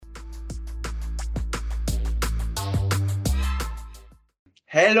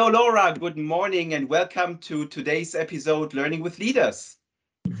Hello, Laura. Good morning and welcome to today's episode, Learning with Leaders.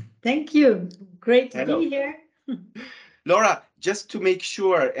 Thank you. Great to Hello. be here. Laura, just to make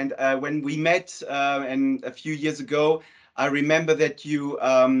sure, and when we met and a few years ago, I remember that you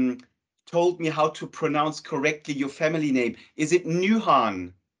told me how to pronounce correctly your family name. Is it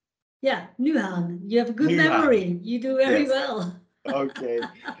Nuhan? Yeah, Nuhan, you have a good Nuhan. memory. You do very Yes. well. Okay,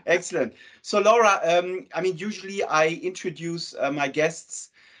 excellent. So Laura, usually I introduce my guests,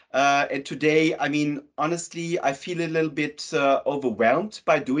 and today, honestly, I feel a little bit overwhelmed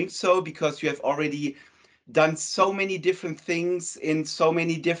by doing so because you have already done so many different things in so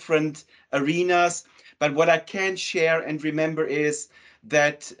many different arenas. But what I can share and remember is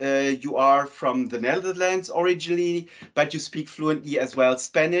that you are from the Netherlands originally, but you speak fluently as well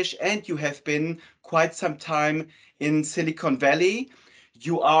Spanish, and you have been quite some time in Silicon Valley.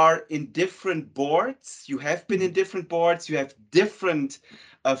 You are in different boards. You have been in different boards. You have different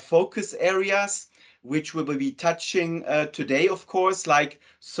focus areas, which we will be touching today, of course, like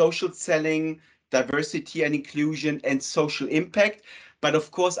social selling, diversity and inclusion, and social impact. But of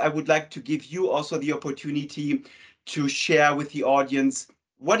course, I would like to give you also the opportunity to share with the audience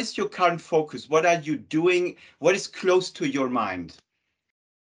what is your current focus? What are you doing? What is close to your mind?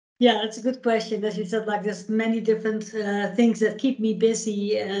 Yeah, that's a good question. As you said, like there's many different things that keep me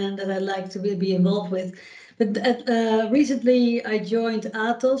busy and that I like to be involved with. But recently I joined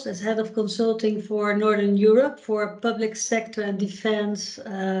Atos as head of consulting for Northern Europe for public sector and defense,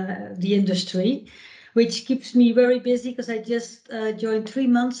 the industry, which keeps me very busy because I just joined 3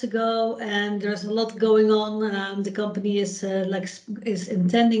 months ago and there's a lot going on. The company is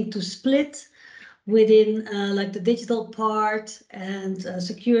intending to split within like the digital part and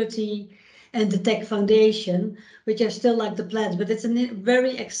security and the tech foundation, which are still like the plans. But it's a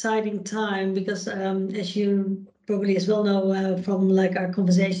very exciting time because as you probably as well know from like our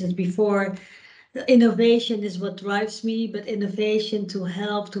conversations before, innovation is what drives me, but innovation to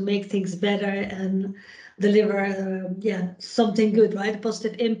help to make things better and deliver something good, right? A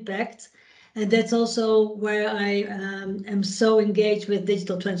positive impact. And that's also where I am so engaged with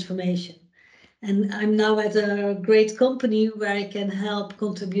digital transformation. And I'm now at a great company where I can help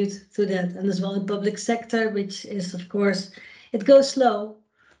contribute to that. And as well in public sector, which is, of course, it goes slow.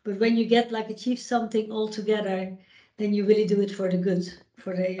 But when you get like achieve something all together, then you really do it for the good,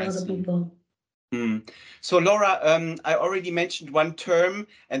 for the I other see. people. So Laura, I already mentioned one term,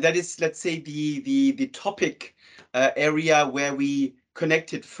 and that is, let's say, the topic area where we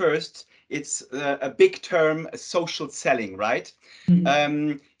connected first. It's a big term, social selling, right?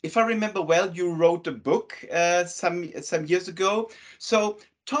 If I remember well, you wrote a book some years ago. So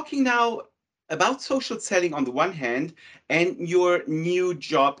talking now about social selling on the one hand, and your new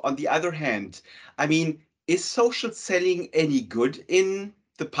job on the other hand, is social selling any good in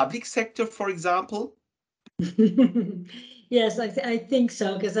the public sector, for example? Yes, I think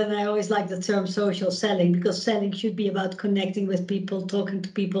so, because then I always like the term social selling because selling should be about connecting with people, talking to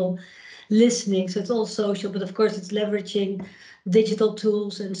people, listening. So it's all social, but of course it's leveraging digital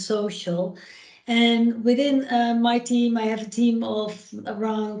tools and social. And within my team, I have a team of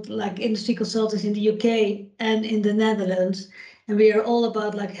around like industry consultants in the UK and in the Netherlands. And we are all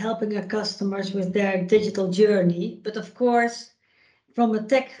about like helping our customers with their digital journey. But of course, from a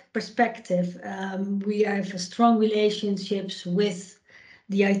tech perspective, we have strong relationships with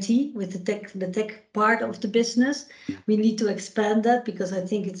the IT, with the tech part of the business. We need to expand that because I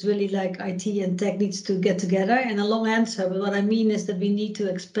think it's really like IT and tech needs to get together. And a long answer, but what I mean is that we need to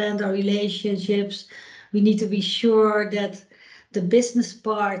expand our relationships. We need to be sure that the business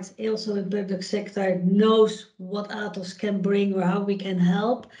part, also in public sector, knows what Atos can bring or how we can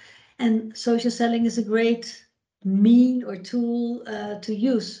help. And social selling is a great mean or tool to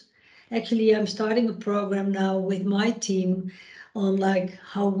use. Actually, I'm starting a program now with my team on like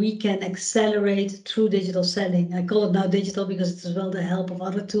how we can accelerate through digital selling. I call it now digital because it's as well the help of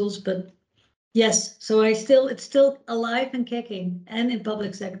other tools, but yes, so it's still alive and kicking and in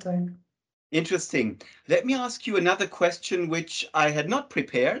public sector. Interesting. Let me ask you another question, which I had not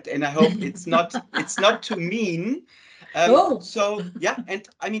prepared, and I hope it's not too mean. Oh. So yeah,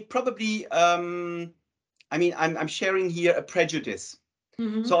 and probably I'm sharing here a prejudice. So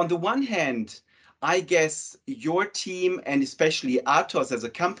Mhm. on the one hand, I guess your team and especially Atos as a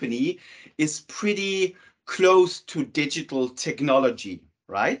company is pretty close to digital technology,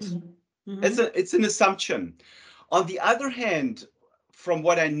 right? Mhm. It's Mhm. it's an assumption. On the other hand, from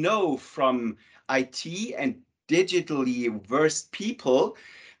what I know from IT and digitally versed people,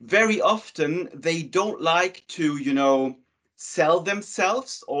 very often they don't like to, sell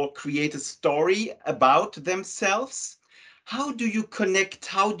themselves or create a story about themselves. how do you connect?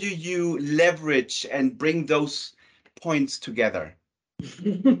 How do you leverage and bring those points together?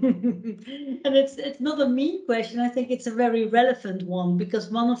 And it's not a me question. I think it's a very relevant one, because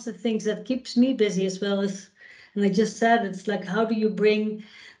one of the things that keeps me busy as well is, and I just said, it's like, how do you bring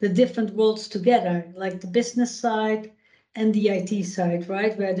the different worlds together, like the business side and the IT side,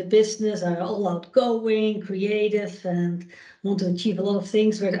 right? Where the business are all outgoing, creative, and want to achieve a lot of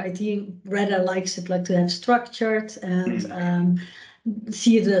things, where the IT rather likes it like to have structured and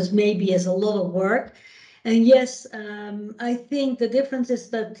see it as maybe as a lot of work. And yes, I think the difference is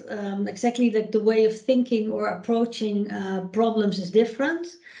that exactly like the way of thinking or approaching problems is different,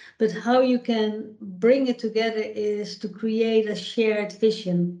 but how you can bring it together is to create a shared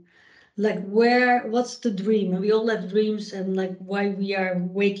vision. Like what's the dream? And we all have dreams, and like why we are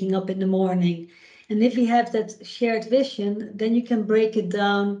waking up in the morning. And if we have that shared vision, then you can break it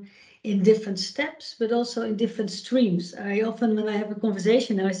down in different steps, but also in different streams. I often, when I have a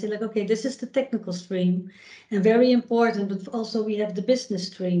conversation, I say like, okay, this is the technical stream, and very important, but also we have the business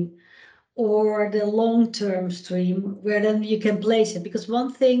stream or the long-term stream, where then you can place it. Because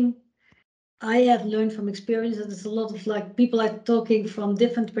one thing I have learned from experience that there's a lot of like people are talking from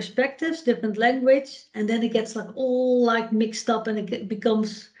different perspectives, different language, and then it gets like all like mixed up, and it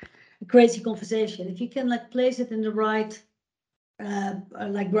becomes a crazy conversation. If you can like place it in the right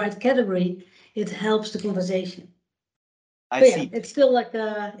like right category, it helps the conversation. I But yeah, see. it's still like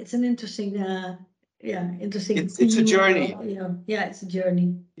it's an interesting interesting It's a theme, journey. or yeah, it's a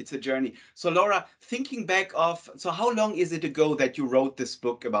journey. It's a journey. So Laura, thinking back of, so how long is it ago that you wrote this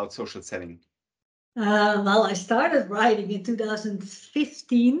book about social selling? Well, I started writing in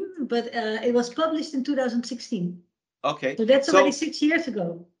 2015, but it was published in 2016. Okay. So that's already So 6 years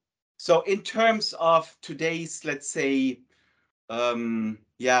ago. so in terms of today's, let's say,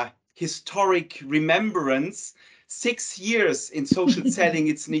 yeah, historic remembrance, 6 years in social selling,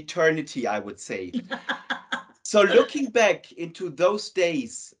 it's an eternity, I would say. So looking back into those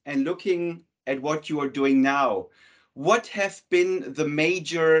days and looking at what you are doing now, what have been the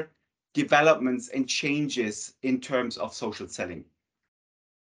major developments and changes in terms of social selling?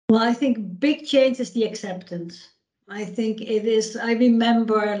 Well, I think big change is the acceptance. I think it is. I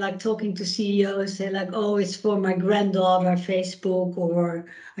remember like talking to CEOs, say like, "Oh, it's for my granddaughter, Facebook," or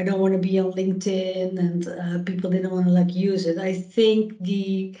 "I don't want to be on LinkedIn," and people didn't want to like use it. I think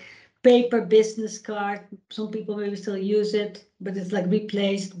the paper business card, some people maybe still use it, but it's like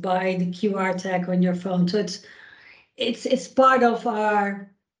replaced by the QR tag on your phone. So it's part of our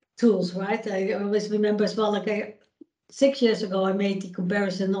tools, right? I always remember as well, like 6 years ago, I made the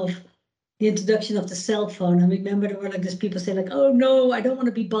comparison of the introduction of the cell phone. I remember there were like these people say like, "Oh no, I don't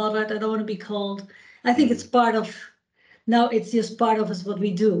want to be bothered. I don't want to be called." I think it's part of, now it's just part of us what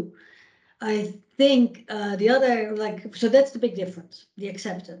we do. I think the other, like, so that's the big difference, the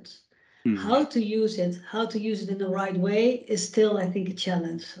acceptance. How to use it in the right way is still, I think, a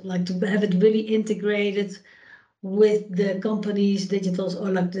challenge. Like to have it really integrated with the company's digitals, or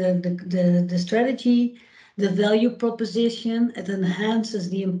like the strategy, the value proposition. It enhances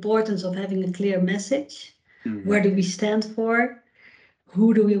the importance of having a clear message. Where do we stand for?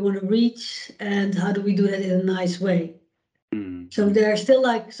 Who do we want to reach? And how do we do that in a nice way? So they're still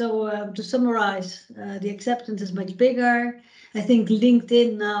like, so to summarize, the acceptance is much bigger. I think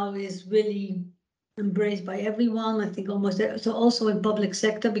LinkedIn now is really embraced by everyone. I think almost, so also in public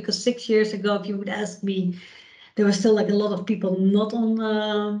sector, because 6 years ago, if you would ask me, there were still like a lot of people not on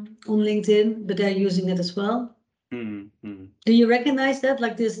LinkedIn, but they're using it as well. Do you recognize that?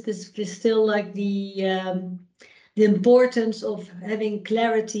 Like this is still like the importance of having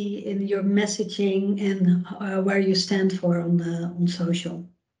clarity in your messaging and where you stand for on social.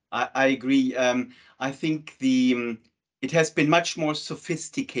 I agree. I think it has been much more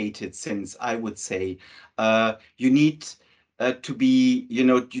sophisticated since, I would say. You need to be,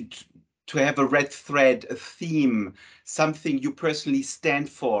 to have a red thread, a theme, something you personally stand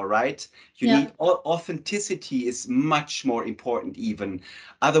for, right? You need authenticity is much more important even.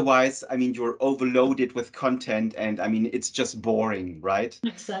 Otherwise, I mean, you're overloaded with content, and I mean, it's just boring, right?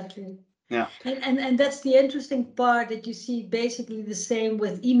 Exactly. Yeah. And that's the interesting part, that you see basically the same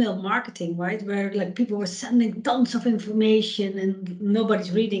with email marketing, right? Where like people were sending tons of information and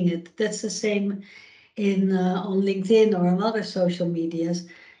nobody's reading it. That's the same in on LinkedIn or on other social medias.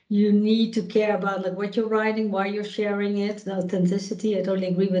 You need to care about like what you're writing, why you're sharing it, the authenticity. I totally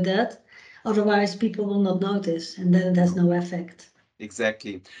agree with that. Otherwise, people will not notice, and then it has no effect.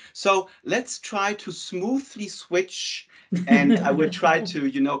 Exactly. So let's try to smoothly switch, and I will try to,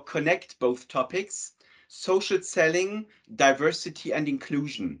 connect both topics: social selling, diversity, and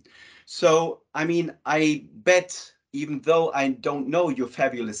inclusion. So, I mean, I bet even though I don't know your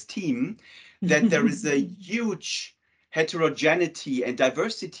fabulous team, that there is a huge heterogeneity and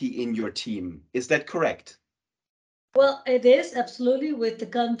diversity in your team. Is that correct? Well, it is absolutely with the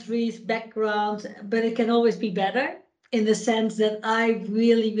countries, backgrounds, but it can always be better in the sense that I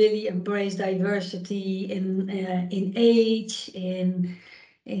really, really embrace diversity in age, in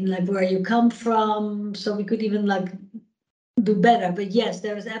like where you come from. So we could even like do better. But yes,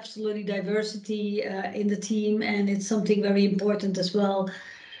 there is absolutely diversity in the team, and it's something very important as well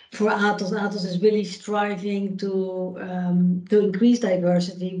for Atos. Atos is really striving to increase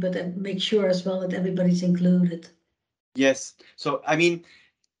diversity, but make sure as well that everybody's included. Yes. So, I mean,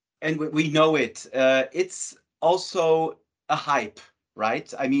 and we know it. It's also a hype,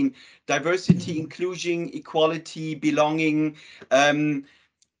 right? I mean, diversity, inclusion, equality, belonging. Um,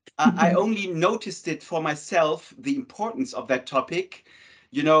 I only noticed it for myself, the importance of that topic,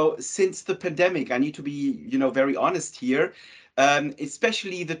 since the pandemic. I need to be, very honest here,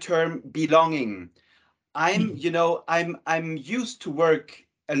 especially the term belonging. I'm used to work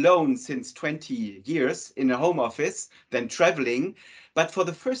alone since 20 years in a home office, then traveling. But for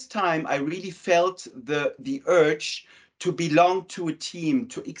the first time, I really felt the urge to belong to a team,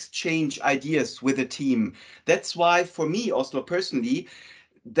 to exchange ideas with a team. That's why, for me, also personally,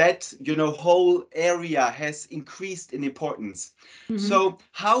 that whole area has increased in importance. So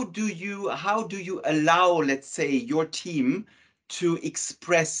how do you allow, let's say, your team to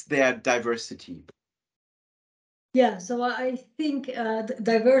express their diversity? Yeah, so I think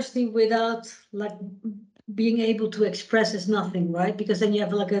diversity without like being able to express is nothing, right? Because then you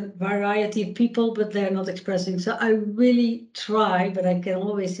have like a variety of people, but they're not expressing. So I really try, but I can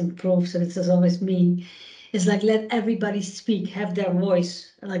always improve. So this is always me. It's like let everybody speak, have their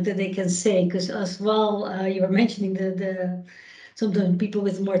voice, like that they can say. Because as well, you were mentioning the sometimes people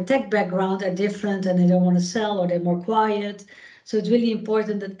with more tech background are different and they don't want to sell or they're more quiet. So it's really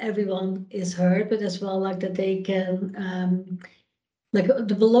important that everyone is heard, but as well like that they can like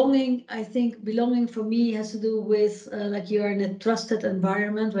the belonging. I think belonging for me has to do with like you're in a trusted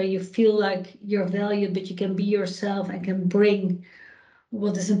environment where you feel like you're valued, but you can be yourself and can bring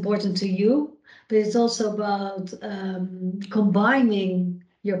what is important to you. But it's also about combining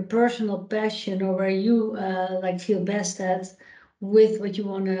your personal passion or where you like feel best at with what you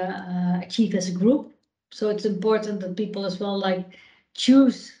want to achieve as a group. So it's important that people as well like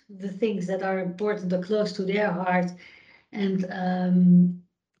choose the things that are important or close to their heart and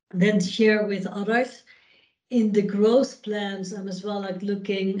then share with others. In the growth plans, I'm as well like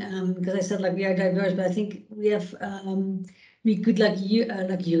looking because I said like we are diverse, but I think we have we could like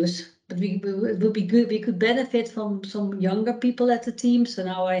use, but it would be good. We could benefit from some younger people at the team. So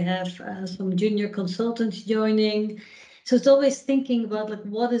now I have some junior consultants joining. So it's always thinking about like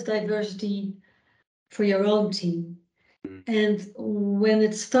what is diversity for your own team. And when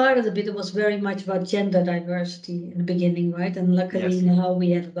it started a bit, it was very much about gender diversity in the beginning, right? And luckily Yes. now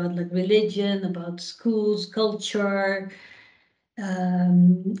we have about like religion, about schools, culture.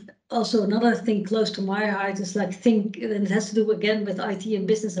 Also another thing close to my heart is like think, and it has to do again with IT and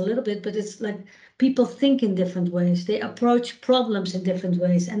business a little bit, but it's like people think in different ways. They approach problems in different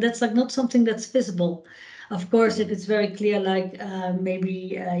ways. And that's like not something that's visible. Of course, if it's very clear, like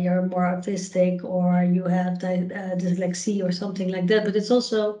maybe you're more autistic or you have dyslexia or something like that, but it's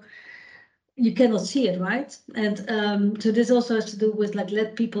also, you cannot see it, right? And so this also has to do with like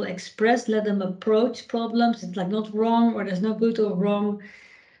let people express, let them approach problems. It's like not wrong or there's no good or wrong.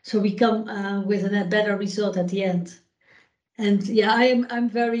 So we come with a better result at the end. And yeah, I'm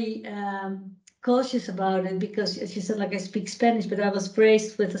very cautious about it because, as you said, like I speak Spanish, but I was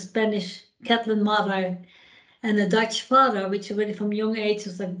raised with a Spanish Catalan mother and a Dutch father, which already from young age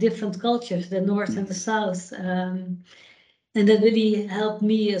was like different cultures, the north and the south. And that really helped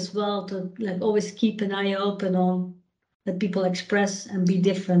me as well to like always keep an eye open on that people express and be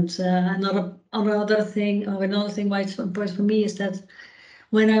different. Another thing, or another thing why it's important for me is that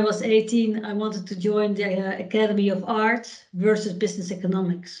when I was 18, I wanted to join the Academy of Arts versus Business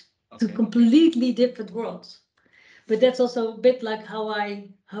Economics. Two Okay. completely different worlds. But that's also a bit like how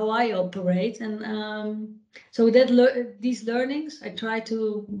I operate, and so these learnings I try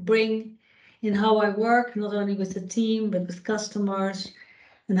to bring in how I work, not only with the team but with customers,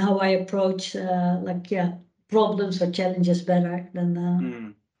 and how I approach problems or challenges better than.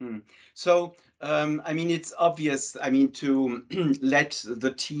 Mm, mm. So, I mean, it's obvious, I mean, to let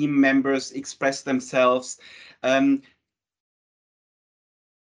the team members express themselves. Um,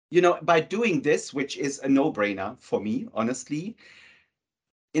 by doing this, which is a no-brainer for me, honestly,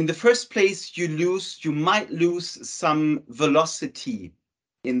 in the first place, you might lose some velocity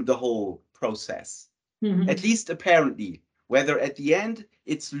in the whole process, at least apparently. Whether at the end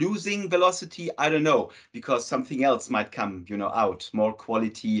it's losing velocity, I don't know, because something else might come, out, more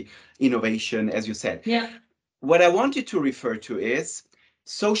quality, innovation, as you said. Yeah. What I wanted to refer to is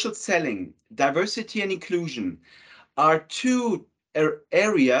social selling, diversity and inclusion are two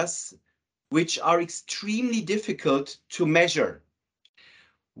areas which are extremely difficult to measure,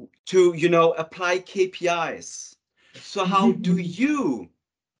 to, apply KPIs. So how do you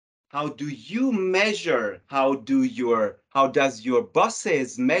measure, how does your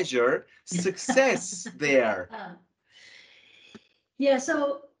bosses measure success there? Yeah,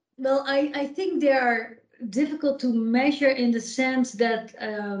 so, well, I think they are difficult to measure in the sense that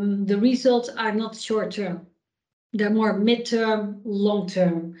the results are not short term. They're more midterm, long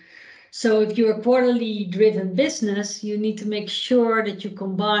term. So if you're a quarterly driven business, you need to make sure that you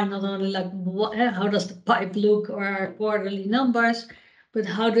combine not only like how does the pipe look or our quarterly numbers, but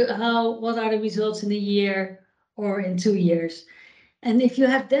what are the results in a year or in 2 years. And if you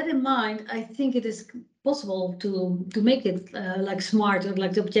have that in mind, I think it is possible to make it like smart, or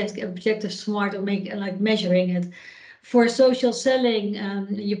like the objective smart, or make like measuring it. For social selling,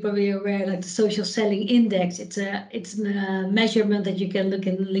 you're probably aware, like the social selling index. It's a measurement that you can look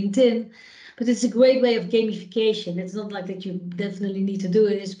in LinkedIn, but it's a great way of gamification. It's not like that you definitely need to do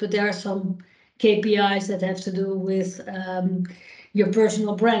this, but there are some KPIs that have to do with your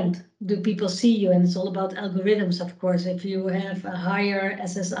personal brand. Do people see you? And it's all about algorithms, of course. If you have a higher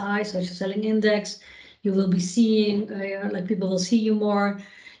SSI, social selling index, you will be seeing, like people will see you more.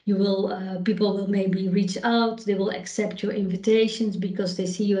 People will maybe reach out. They will accept your invitations because they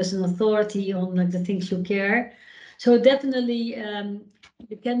see you as an authority on like the things you care. So definitely,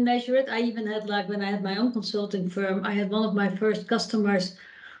 you can measure it. I even had, like, when I had my own consulting firm, I had one of my first customers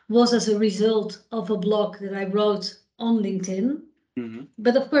was as a result of a blog that I wrote on LinkedIn. Mm-hmm.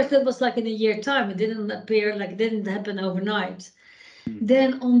 But of course, that was like in a year time. It didn't appear, like it didn't happen overnight. Mm-hmm.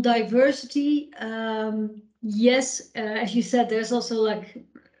 Then on diversity, yes, as you said, there's also like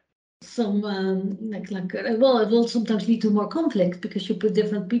some well, it will sometimes lead to more conflict because you put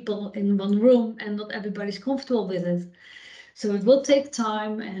different people in one room and not everybody's comfortable with it. So it will take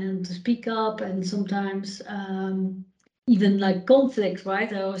time and to speak up, and sometimes even like conflict,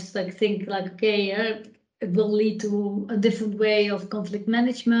 right? I always like think like, okay, it will lead to a different way of conflict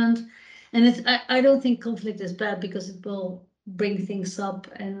management. And I don't think conflict is bad because it will bring things up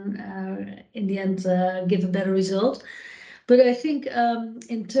and in the end give a better result. But I think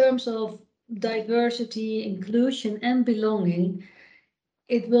in terms of diversity, inclusion, and belonging,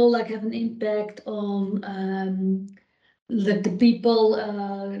 it will like have an impact on the people,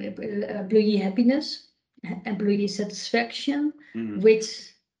 employee happiness, employee satisfaction,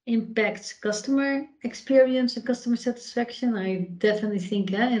 which impacts customer experience and customer satisfaction. I definitely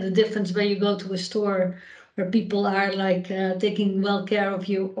think the difference where you go to a store where people are like taking well care of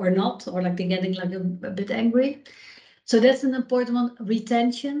you or not, or like they're getting like a bit angry. So that's an important one.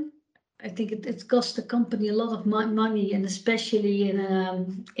 Retention. I think it costs the company a lot of money, and especially in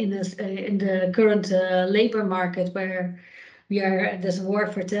the current labor market where there's a war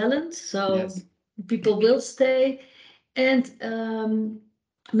for talent. So yes, people will stay, and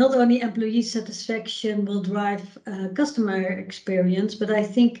not only employee satisfaction will drive customer experience, but I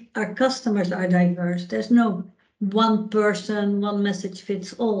think our customers are diverse. There's no one person, one message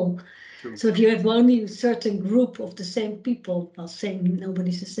fits all. True. So if you have only a certain group of the same people, well,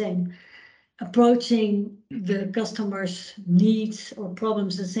 nobody's the same, approaching the customer's needs or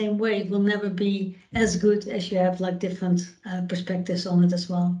problems the same way, it will never be as good as you have like different perspectives on it as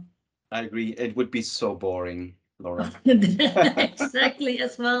well. I agree. It would be so boring, Laura. Exactly,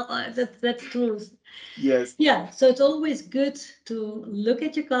 as well. That's true. Yes. Yeah. So it's always good to look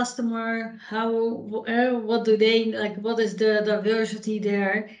at your customer. What do they like? What is the diversity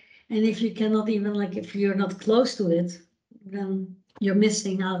there? And if you cannot even if you're not close to it, then you're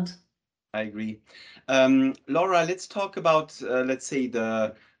missing out. I agree. Laura, let's talk about, let's say,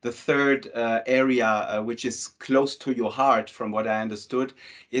 the third area, which is close to your heart, from what I understood,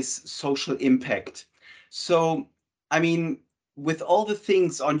 is social impact. So, I mean, with all the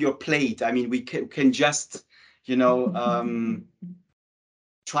things on your plate, I mean, we can just,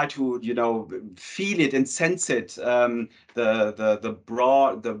 try to feel it and sense it, the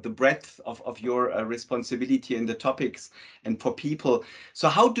breadth of your responsibility and the topics and for people. So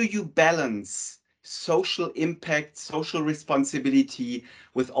how do you balance social impact, social responsibility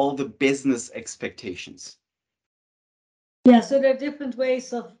with all the business expectations? Yeah, so there are different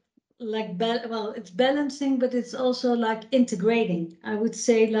ways of it's balancing, but it's also like integrating. I would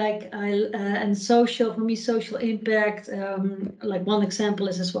say and social, for me, social impact, like one example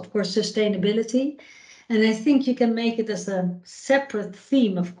is of course sustainability. And I think you can make it as a separate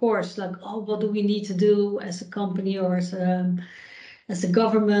theme, of course, like, oh, what do we need to do as a company or as a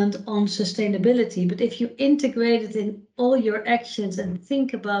government on sustainability? But if you integrate it in all your actions and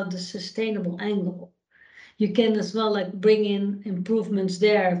think about the sustainable angle, you can as well like bring in improvements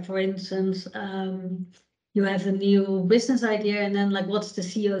there. For instance, you have a new business idea, and then like, what's the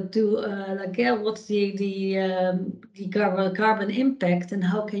CO2? Like, yeah, what's the carbon impact, and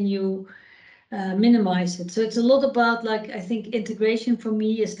how can you minimize it? So it's a lot about like, I think integration for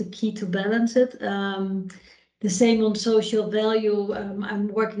me is the key to balance it. The same on social value. I'm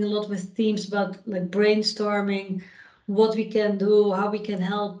working a lot with teams about like brainstorming what we can do, how we can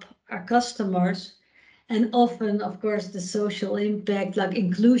help our customers. And often, of course, the social impact, like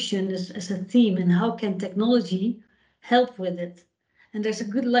inclusion is as a theme, and how can technology help with it? And there's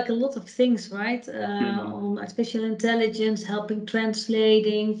like a lot of things, right? On artificial intelligence, helping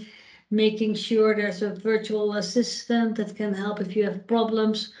translating, making sure there's a virtual assistant that can help if you have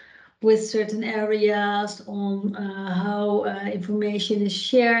problems with certain areas, on how information is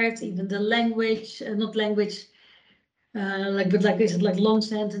shared, even the language, not language, but like, is it like long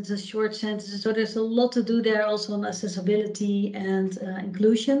sentences, short sentences? So there's a lot to do there also on accessibility and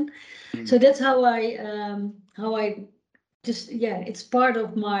inclusion. So that's how I just, yeah, it's part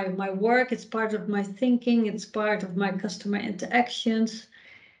of my work, it's part of my thinking, it's part of my customer interactions.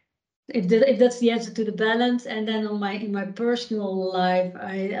 If that's the answer to the balance. And then on in my personal life,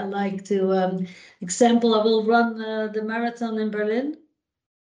 I like to example, I will run the marathon in Berlin.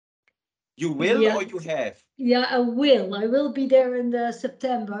 You will, or you have? Yeah, I will be there in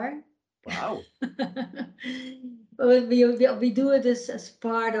September. Wow. We do it as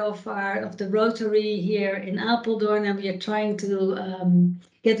part of the Rotary here in Apeldoorn, and we are trying to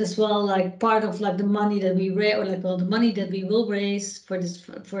get as well like part of like the money that we raise, or like all the money that we will raise for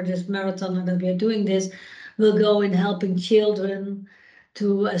this marathon, and that we are doing this will go in helping children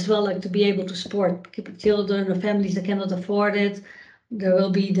to as well, like to be able to support children or families that cannot afford it. There will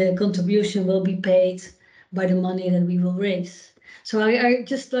be, the contribution will be paid by the money that we will raise. So I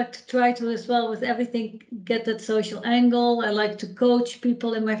just like to try to as well with everything get that social angle. I like to coach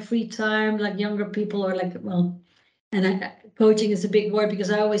people in my free time, like younger people, or like, well, and coaching is a big word because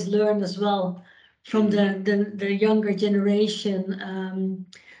I always learn as well from the younger generation.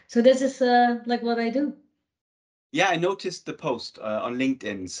 So this is like what I do. Yeah, I noticed the post on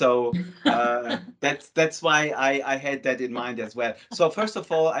LinkedIn. So that's why I had that in mind as well. So first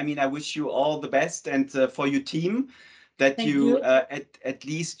of all, I mean, I wish you all the best, and for your team, that Thank you you. at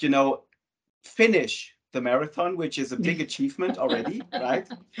least, you know, finish the marathon, which is a big achievement already, right?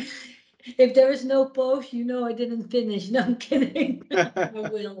 If there is no post, you know I didn't finish. No, I'm kidding. I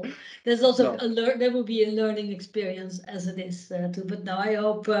will. There's also No. there will be a learning experience as it is too. But now I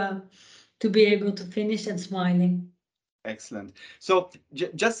hope to be able to finish and smiling. Excellent. So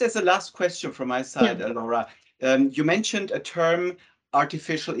just as a last question from my side, Yeah. Laura, you mentioned a term,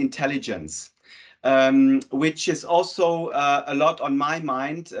 artificial intelligence, which is also a lot on my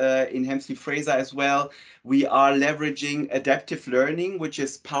mind in Hemsley Fraser as well. We are leveraging adaptive learning, which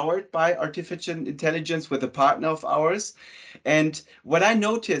is powered by artificial intelligence with a partner of ours. And what I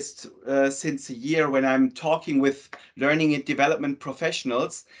noticed since a year when I'm talking with learning and development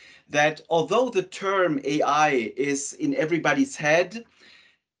professionals, that although the term AI is in everybody's head,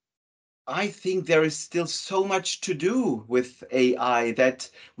 I think there is still so much to do with AI, that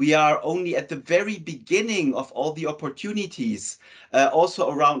we are only at the very beginning of all the opportunities, also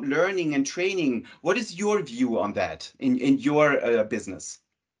around learning and training. What is your view on that in your business?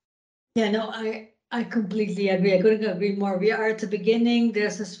 Yeah, no, I completely agree. I couldn't agree more. We are at the beginning.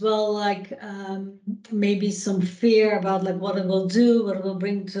 There's as well like maybe some fear about like what it will do, what it will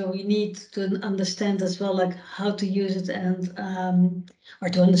bring. So we need to understand as well like how to use it, and or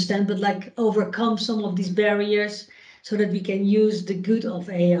to understand, but like overcome some of these barriers so that we can use the good of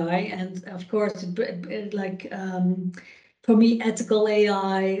AI. And of course, like for me, ethical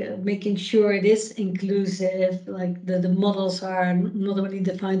AI, making sure it is inclusive, like the models are not only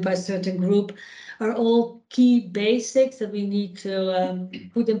defined by a certain group, are all key basics that we need to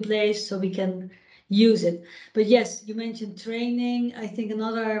put in place so we can use it. But yes, you mentioned training. I think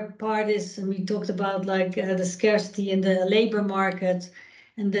another part is, and we talked about like the scarcity in the labor market,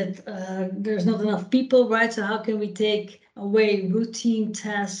 and that there's not enough people, right? So how can we take away routine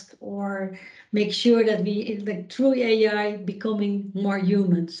tasks, or make sure that we, like through AI, becoming more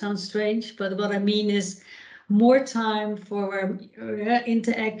human? Sounds strange, but what I mean is more time for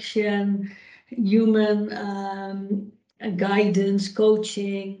interaction, human guidance,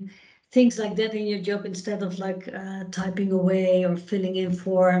 coaching, things like that in your job instead of like typing away or filling in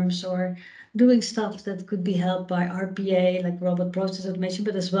forms or doing stuff that could be helped by RPA, like robot process automation,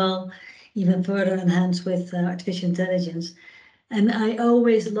 but as well even further enhanced with artificial intelligence. And I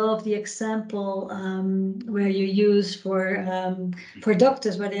always love the example where you use for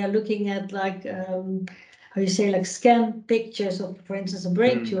doctors, where they are looking at like how you say, like scan pictures of, for instance, a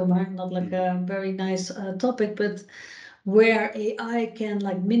brain tumor, not like a very nice topic, but where AI can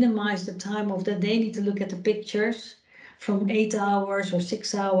like minimize the time of that they need to look at the pictures from 8 hours or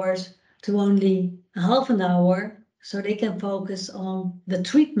 6 hours to only a half an hour, so they can focus on the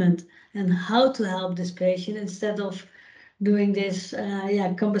treatment and how to help this patient instead of doing this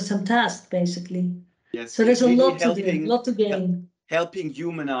cumbersome task, basically. Yes, So there's it's a really lot to do, a lot to gain. helping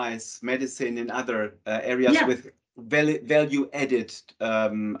humanize medicine in other areas Yeah. with value added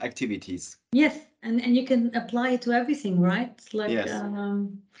activities. Yes, and you can apply it to everything, right? Like Yes.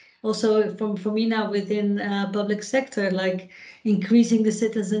 Also for me now within public sector, like increasing the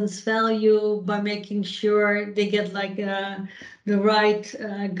citizens' value by making sure they get like the right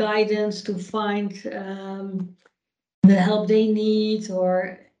guidance to find the help they need,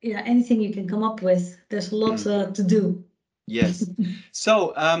 or anything you can come up with. There's a lot to do. Yes.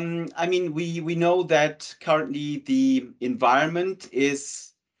 So, I mean, we know that currently the environment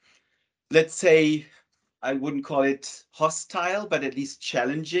is, let's say, I wouldn't call it hostile, but at least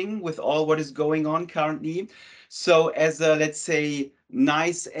challenging with all what is going on currently. So, as a, let's say,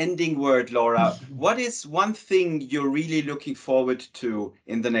 nice ending word, Laura, what is one thing you're really looking forward to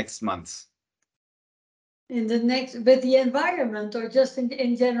in the next months? In the next, with the environment, or just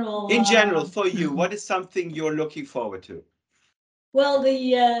in general? In general, for you, what is something you're looking forward to? Well,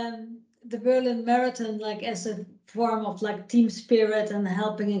 the Berlin Marathon, like as a form of like team spirit and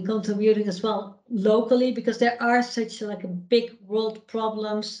helping and contributing as well locally, because there are such like a big world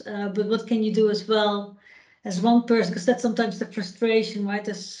problems. But what can you do as well as one person? Because that's sometimes the frustration, right?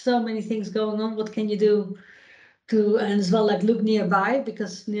 There's so many things going on. What can you do to, and as well like look nearby,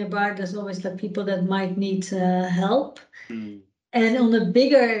 because nearby there's always like people that might need help. And on a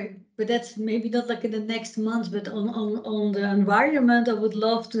bigger, but that's maybe not like in the next month, but on the environment, I would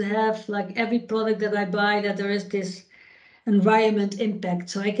love to have like every product that I buy, that there is this environment impact,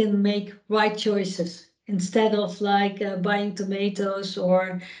 so I can make right choices instead of like buying tomatoes,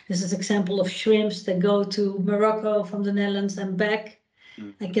 or this is example of shrimps that go to Morocco from the Netherlands and back.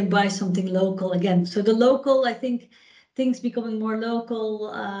 I can buy something local again. So the local, I think things becoming more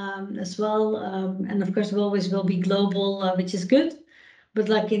local as well. And of course, we always will be global, which is good, but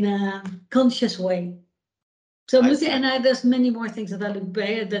like in a conscious way. So I'm looking, and there's many more things that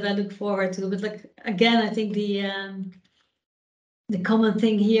I look forward to. But like again, I think the common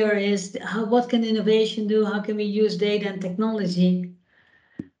thing here is what can innovation do? How can we use data and technology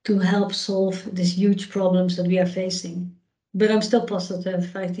to help solve these huge problems that we are facing? But I'm still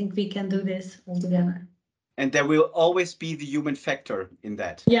positive. I think we can do this all together. And there will always be the human factor in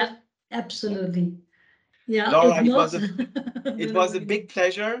that. Yeah, absolutely. Yeah, Laura, it was a big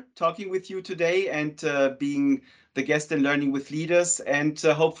pleasure talking with you today and being the guest and learning with leaders. And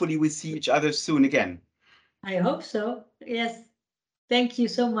hopefully we see each other soon again. I hope so. Yes. Thank you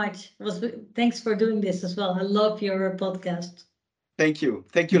so much. Thanks for doing this as well. I love your podcast. Thank you.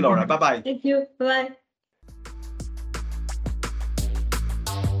 Thank you, Laura. Bye-bye. Thank you. Bye.